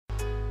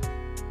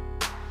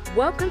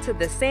Welcome to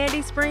the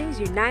Sandy Springs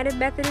United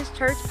Methodist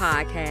Church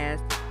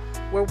podcast,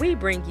 where we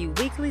bring you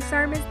weekly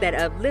sermons that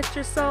uplift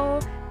your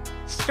soul,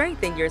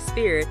 strengthen your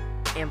spirit,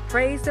 and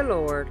praise the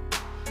Lord.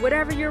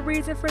 Whatever your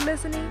reason for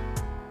listening,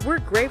 we're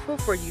grateful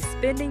for you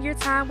spending your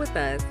time with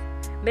us.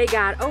 May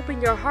God open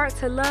your heart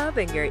to love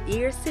and your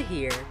ears to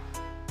hear.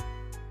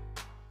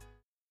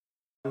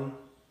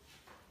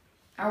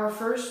 Our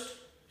first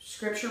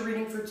scripture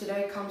reading for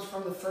today comes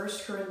from the 1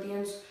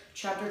 Corinthians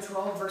chapter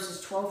 12, verses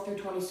 12 through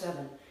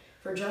 27.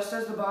 For just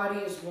as the body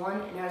is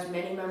one and has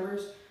many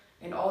members,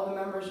 and all the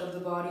members of the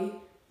body,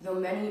 though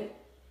many,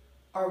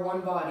 are one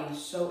body,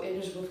 so it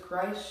is with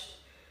Christ.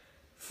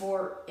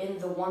 For in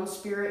the one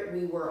Spirit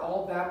we were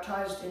all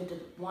baptized into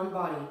one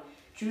body,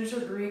 Jews or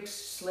Greeks,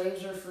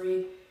 slaves or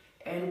free,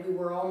 and we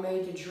were all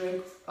made to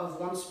drink of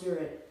one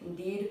Spirit.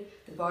 Indeed,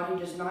 the body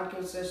does not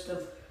consist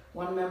of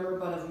one member,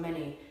 but of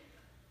many.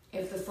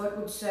 If the foot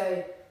would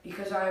say,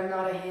 because I am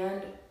not a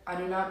hand, I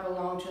do not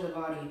belong to the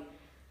body,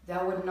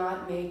 that would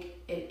not make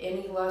it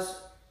any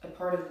less a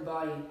part of the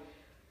body.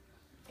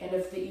 And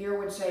if the ear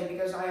would say,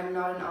 because I am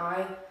not an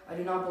eye, I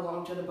do not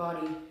belong to the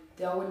body,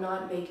 that would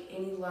not make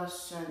any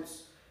less a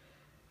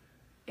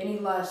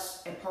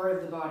part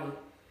of the body.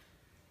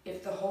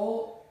 If the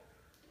whole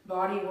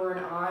body were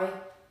an eye,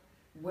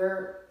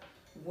 where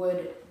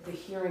would the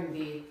hearing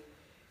be?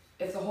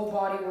 If the whole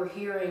body were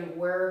hearing,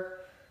 where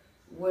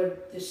would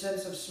the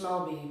sense of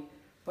smell be?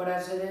 But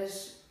as it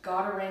is,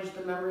 God arranged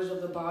the members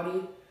of the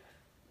body,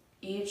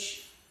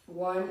 each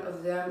one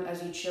of them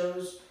as he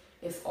chose.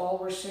 If all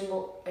were a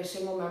single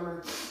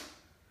member,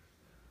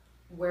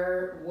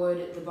 where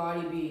would the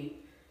body be?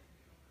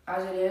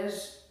 As it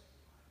is,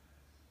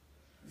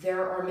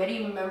 there are many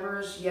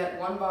members, yet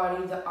one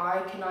body. The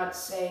eye cannot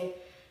say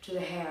to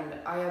the hand,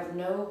 I have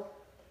no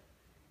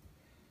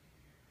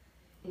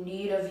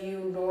need of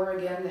you, nor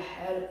again the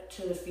head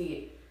to the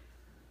feet,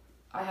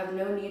 I have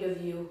no need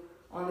of you.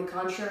 On the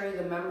contrary,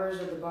 the members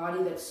of the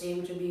body that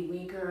seem to be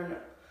weaker and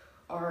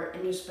are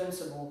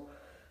indispensable,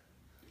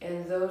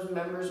 and those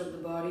members of the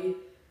body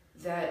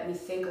that we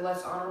think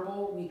less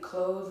honorable, we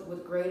clothe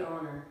with great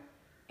honor,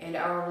 and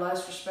our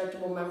less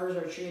respectable members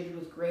are treated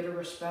with greater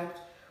respect,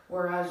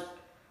 whereas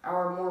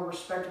our more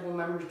respectable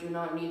members do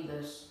not need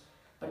this.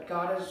 But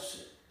God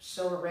has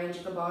so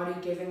arranged the body,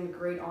 giving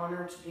great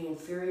honor to the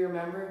inferior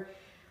member,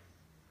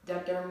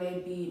 that there may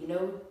be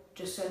no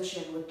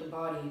dissension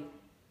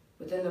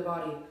within the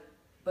body,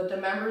 but the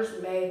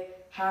members may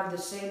have the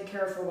same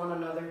care for one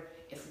another.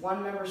 If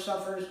one member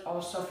suffers,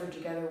 all suffer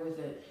together with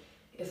it.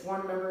 If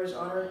one member is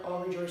honored, all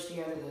rejoice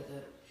together with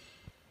it.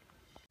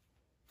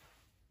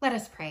 Let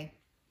us pray.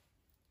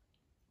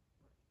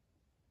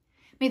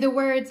 May the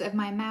words of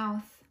my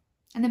mouth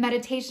and the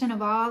meditation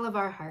of all of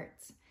our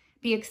hearts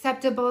be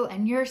acceptable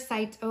in your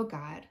sight, O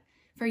God,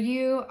 for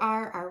you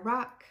are our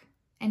rock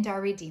and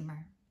our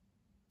Redeemer.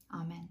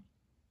 Amen.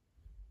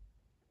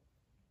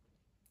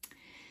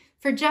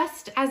 For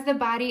just as the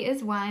body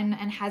is one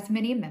and has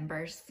many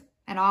members,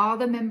 and all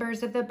the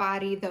members of the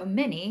body, though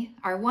many,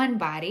 are one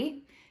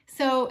body,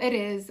 so it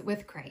is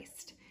with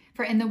Christ.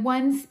 For in the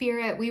one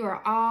Spirit we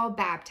were all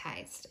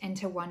baptized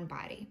into one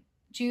body,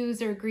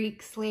 Jews or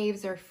Greeks,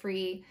 slaves or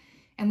free,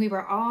 and we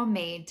were all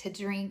made to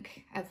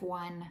drink of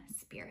one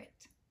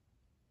Spirit.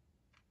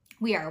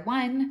 We are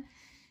one,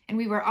 and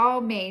we were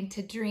all made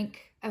to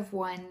drink of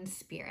one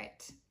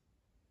Spirit.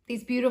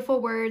 These beautiful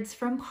words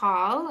from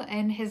Paul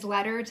in his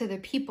letter to the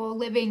people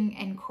living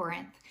in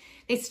Corinth.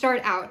 They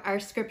start out our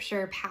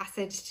scripture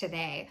passage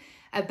today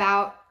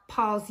about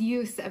Paul's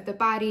use of the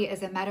body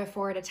as a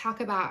metaphor to talk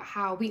about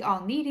how we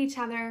all need each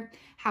other,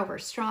 how we're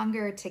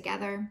stronger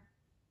together.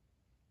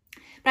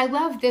 But I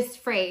love this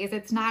phrase.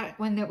 It's not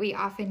one that we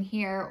often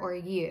hear or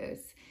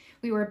use.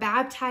 We were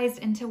baptized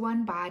into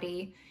one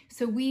body,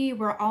 so we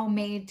were all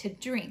made to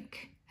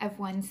drink of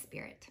one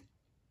Spirit.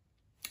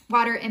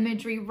 Water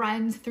imagery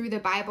runs through the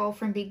Bible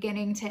from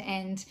beginning to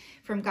end,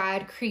 from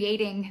God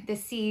creating the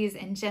seas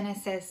in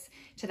Genesis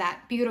to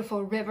that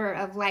beautiful river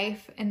of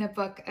life in the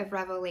book of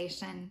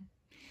Revelation.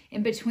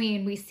 In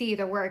between, we see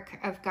the work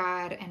of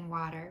God and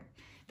water,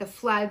 the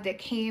flood that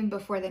came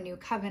before the new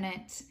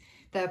covenant,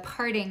 the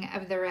parting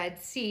of the Red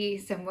Sea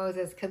so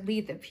Moses could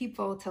lead the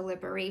people to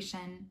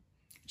liberation,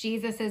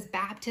 Jesus'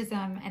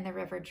 baptism in the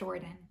River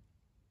Jordan.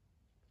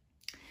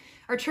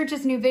 Our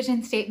church's new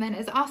vision statement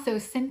is also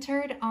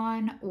centered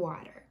on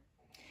water.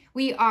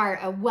 We are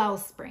a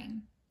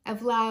wellspring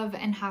of love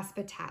and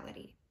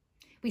hospitality.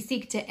 We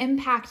seek to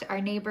impact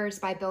our neighbors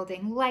by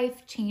building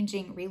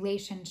life-changing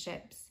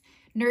relationships,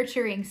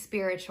 nurturing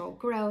spiritual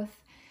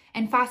growth,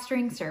 and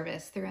fostering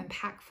service through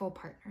impactful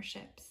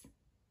partnerships.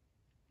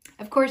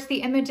 Of course,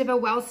 the image of a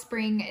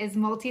wellspring is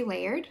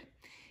multi-layered.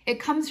 It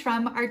comes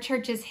from our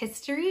church's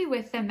history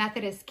with the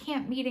Methodist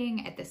camp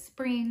meeting at the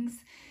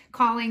Springs,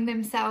 calling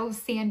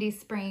themselves Sandy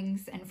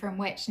Springs, and from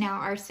which now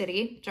our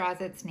city draws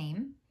its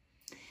name.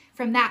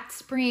 From that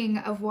spring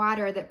of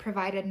water that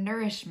provided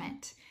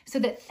nourishment so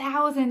that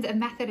thousands of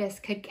Methodists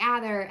could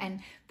gather and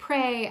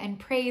pray and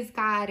praise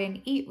God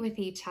and eat with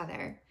each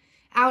other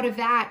Out of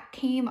that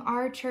came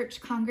our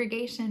church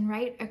congregation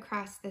right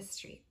across the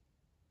street.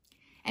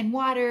 And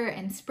water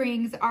and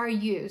springs are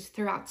used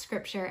throughout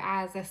Scripture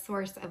as a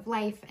source of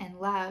life and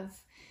love.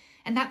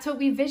 And that's what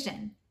we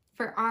vision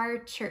for our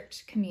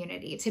church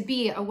community, to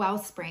be a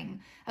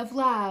wellspring of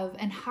love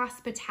and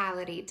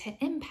hospitality to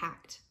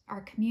impact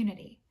our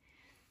community.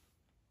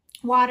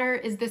 Water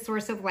is the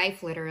source of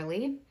life,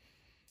 literally,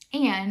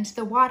 and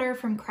the water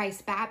from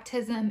Christ's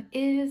baptism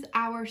is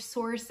our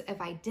source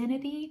of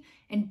identity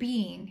and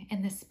being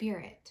in the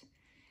Spirit.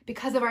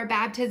 Because of our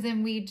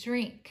baptism, we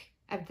drink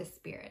of the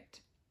Spirit.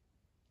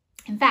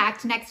 In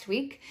fact, next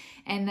week,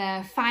 in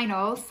the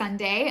final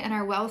Sunday in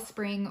our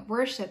Wellspring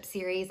worship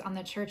series on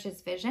the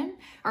church's vision,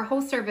 our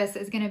whole service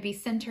is going to be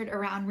centered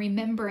around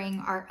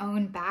remembering our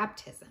own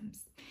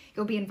baptisms.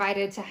 You'll be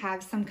invited to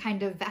have some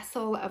kind of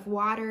vessel of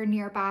water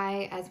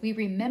nearby as we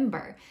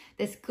remember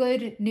this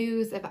good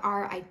news of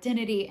our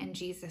identity in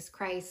Jesus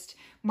Christ,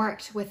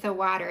 marked with the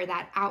water,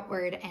 that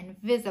outward and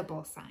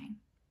visible sign.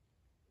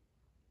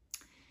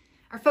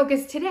 Our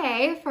focus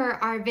today for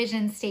our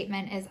vision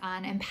statement is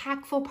on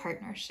impactful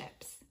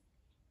partnerships.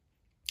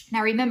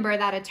 Now remember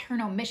that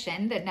eternal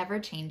mission that never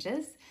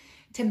changes,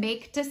 to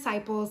make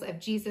disciples of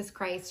Jesus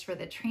Christ for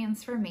the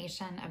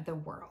transformation of the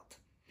world.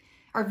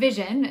 Our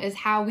vision is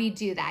how we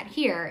do that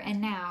here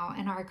and now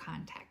in our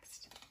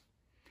context.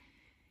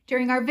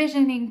 During our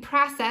visioning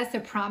process, a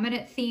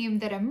prominent theme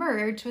that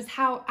emerged was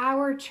how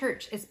our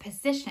church is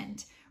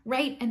positioned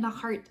right in the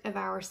heart of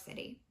our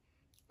city.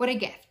 What a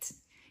gift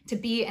to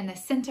be in the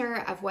center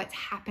of what's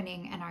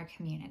happening in our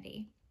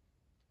community.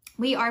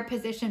 We are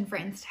positioned,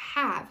 friends, to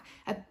have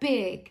a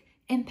big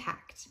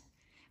impact,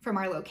 from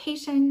our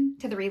location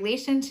to the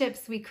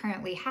relationships we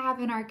currently have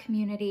in our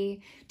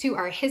community, to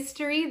our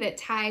history that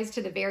ties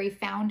to the very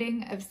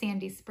founding of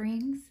Sandy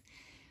Springs.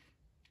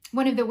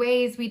 One of the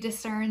ways we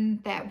discern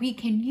that we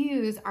can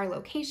use our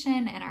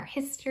location and our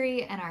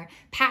history and our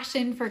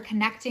passion for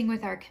connecting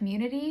with our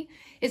community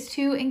is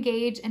to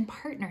engage in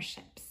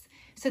partnerships,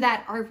 so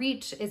that our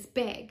reach is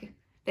big,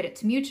 that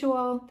it's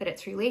mutual, that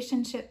it's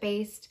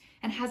relationship-based,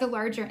 and has a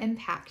larger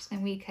impact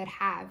than we could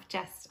have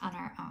just on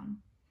our own.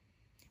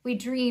 We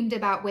dreamed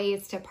about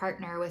ways to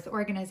partner with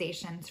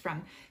organizations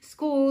from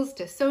schools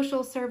to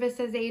social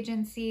services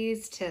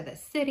agencies to the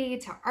city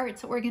to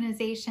arts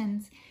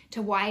organizations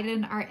to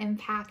widen our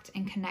impact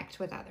and connect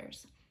with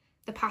others.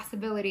 The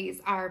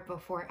possibilities are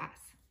before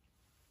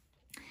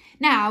us.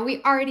 Now,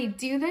 we already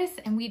do this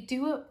and we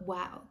do it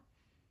well.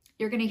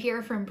 You're going to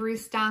hear from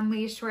Bruce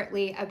Donnelly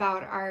shortly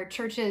about our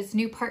church's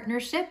new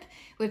partnership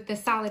with the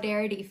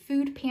Solidarity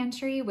Food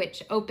Pantry,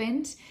 which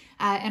opened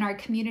in our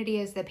community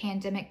as the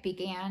pandemic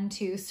began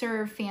to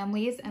serve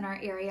families in our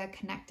area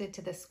connected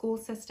to the school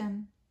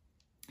system.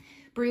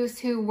 Bruce,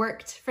 who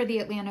worked for the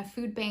Atlanta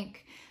Food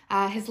Bank,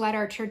 has led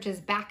our church's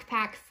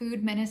backpack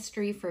food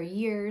ministry for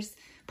years,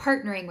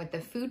 partnering with the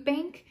food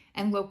bank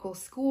and local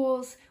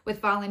schools, with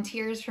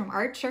volunteers from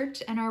our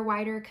church and our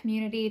wider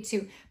community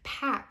to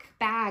pack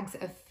bags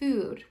of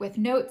food with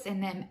notes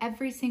in them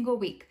every single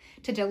week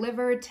to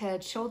deliver to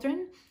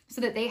children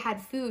so that they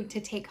had food to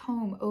take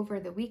home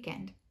over the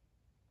weekend.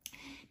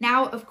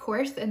 Now, of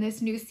course, in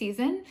this new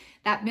season,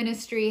 that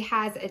ministry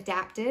has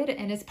adapted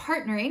and is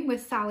partnering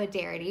with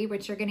Solidarity,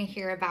 which you're going to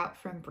hear about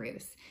from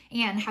Bruce,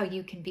 and how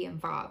you can be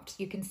involved.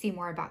 You can see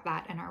more about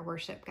that in our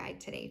worship guide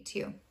today,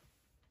 too.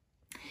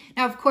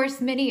 Now, of course,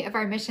 many of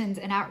our missions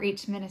and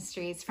outreach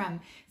ministries,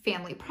 from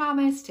Family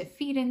Promise to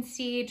Feed and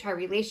Seed to our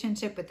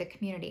relationship with the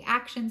Community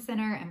Action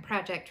Center and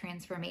Project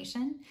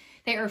Transformation,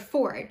 they are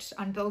forged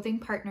on building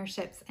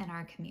partnerships in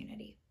our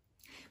community.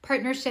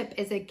 Partnership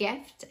is a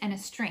gift and a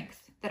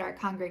strength that our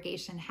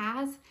congregation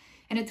has,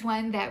 and it's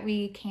one that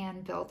we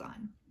can build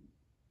on.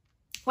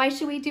 Why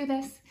should we do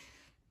this?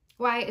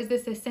 Why is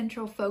this a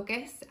central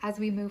focus as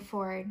we move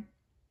forward?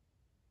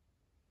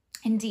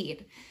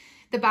 Indeed,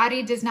 the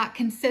body does not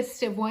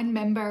consist of one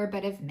member,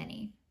 but of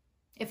many.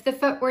 If the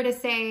foot were to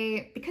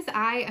say, because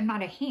I am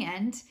not a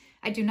hand,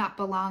 I do not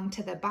belong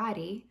to the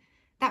body,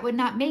 that would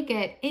not make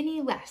it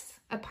any less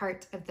a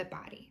part of the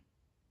body.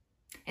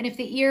 And if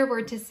the ear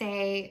were to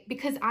say,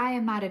 because I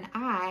am not an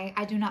eye,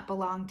 I do not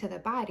belong to the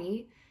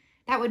body,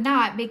 that would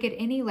not make it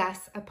any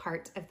less a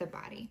part of the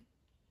body.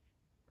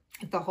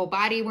 If the whole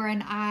body were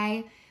an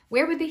eye,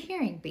 where would the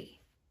hearing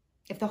be?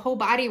 If the whole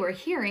body were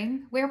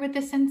hearing, where would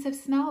the sense of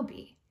smell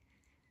be?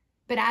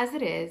 But as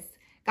it is,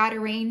 God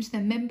arranged the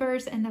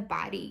members in the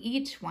body,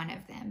 each one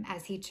of them,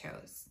 as he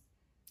chose.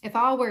 If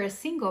all were a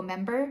single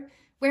member,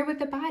 where would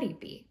the body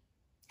be?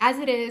 As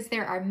it is,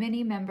 there are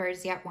many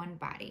members, yet one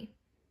body.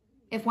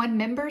 If one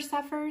member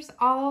suffers,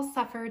 all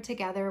suffer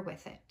together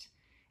with it.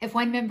 If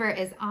one member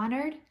is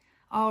honored,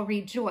 all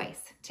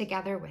rejoice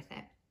together with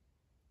it.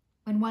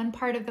 When one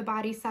part of the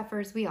body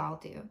suffers, we all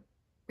do.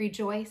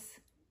 Rejoice,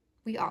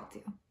 we all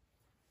do.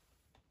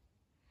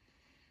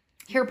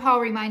 Here,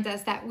 Paul reminds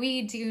us that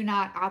we do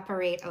not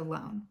operate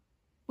alone.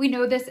 We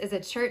know this as a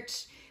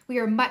church. We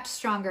are much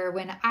stronger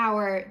when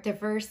our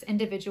diverse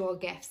individual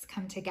gifts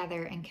come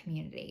together in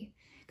community,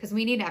 because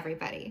we need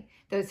everybody,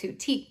 those who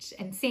teach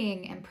and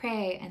sing and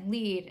pray and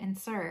lead and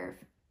serve.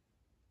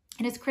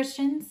 And as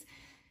Christians,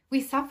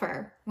 we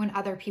suffer when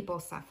other people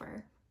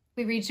suffer.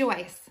 We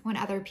rejoice when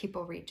other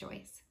people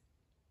rejoice.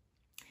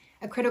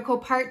 A critical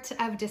part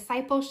of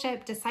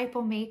discipleship,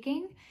 disciple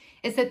making,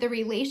 is that the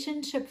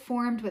relationship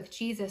formed with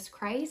Jesus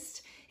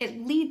Christ,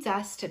 it leads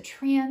us to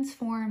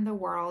transform the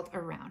world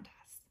around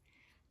us.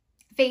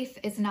 Faith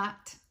is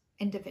not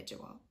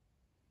individual.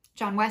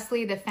 John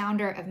Wesley, the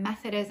founder of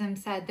Methodism,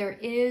 said there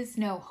is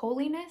no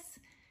holiness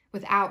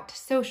without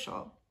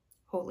social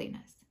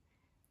holiness.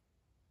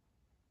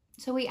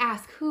 So we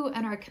ask, who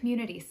in our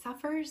community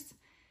suffers?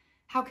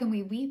 How can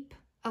we weep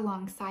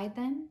alongside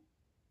them?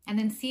 And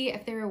then see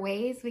if there are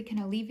ways we can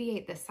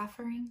alleviate the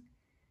suffering.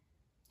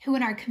 Who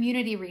in our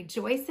community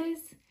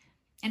rejoices?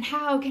 And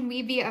how can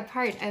we be a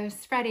part of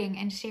spreading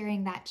and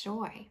sharing that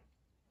joy?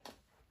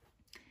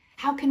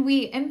 How can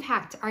we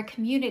impact our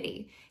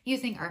community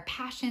using our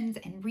passions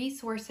and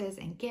resources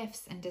and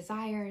gifts and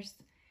desires?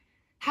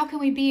 How can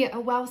we be a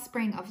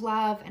wellspring of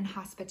love and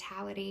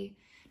hospitality,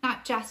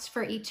 not just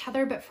for each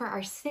other, but for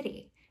our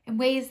city in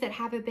ways that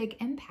have a big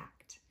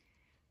impact?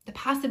 The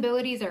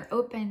possibilities are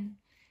open.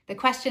 The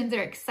questions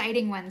are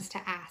exciting ones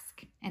to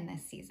ask in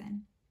this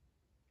season.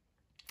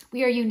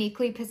 We are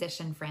uniquely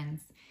positioned,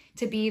 friends,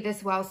 to be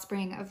this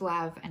wellspring of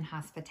love and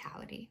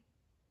hospitality.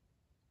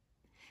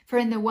 For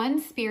in the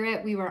one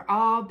Spirit, we were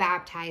all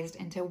baptized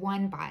into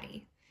one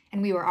body,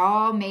 and we were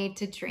all made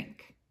to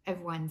drink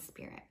of one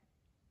Spirit.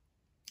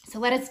 So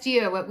let us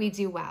do what we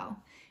do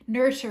well,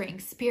 nurturing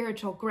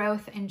spiritual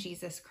growth in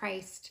Jesus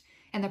Christ,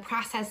 and the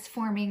process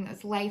forming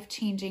those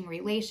life-changing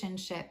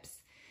relationships,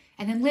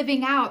 and then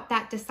living out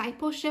that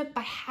discipleship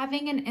by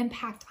having an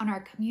impact on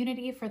our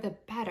community for the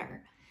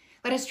better.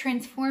 Let us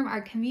transform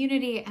our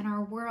community and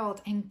our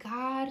world in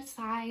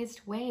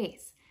God-sized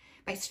ways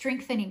by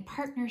strengthening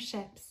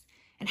partnerships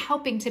and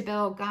helping to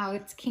build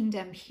God's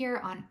kingdom here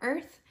on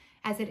earth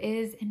as it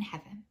is in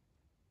heaven.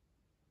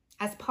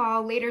 As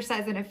Paul later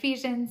says in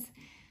Ephesians,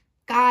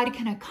 God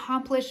can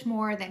accomplish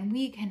more than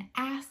we can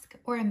ask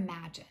or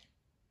imagine.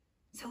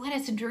 So let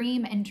us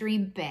dream and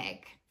dream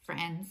big,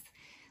 friends.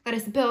 Let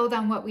us build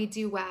on what we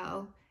do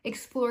well,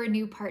 explore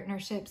new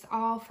partnerships,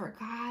 all for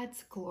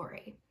God's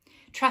glory,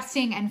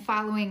 trusting and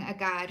following a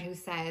God who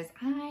says,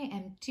 I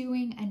am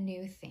doing a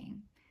new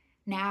thing.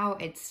 Now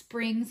it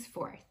springs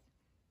forth.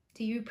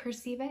 Do you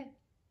perceive it?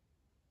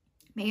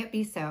 May it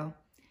be so.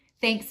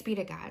 Thanks be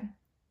to God.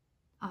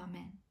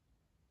 Amen.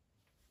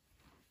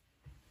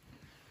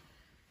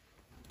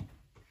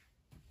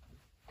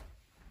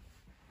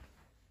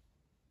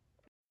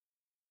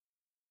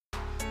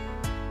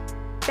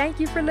 Thank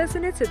you for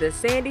listening to the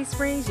Sandy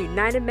Springs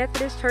United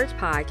Methodist Church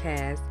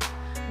podcast.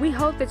 We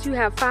hope that you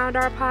have found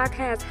our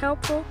podcast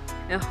helpful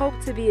and hope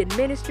to be in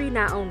ministry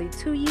not only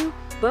to you,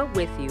 but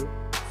with you.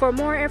 For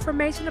more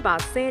information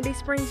about Sandy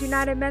Springs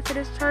United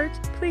Methodist Church,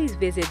 please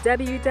visit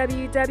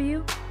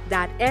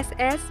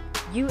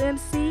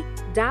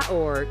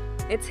www.ssumc.org.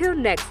 Until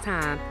next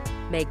time,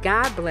 may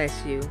God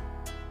bless you.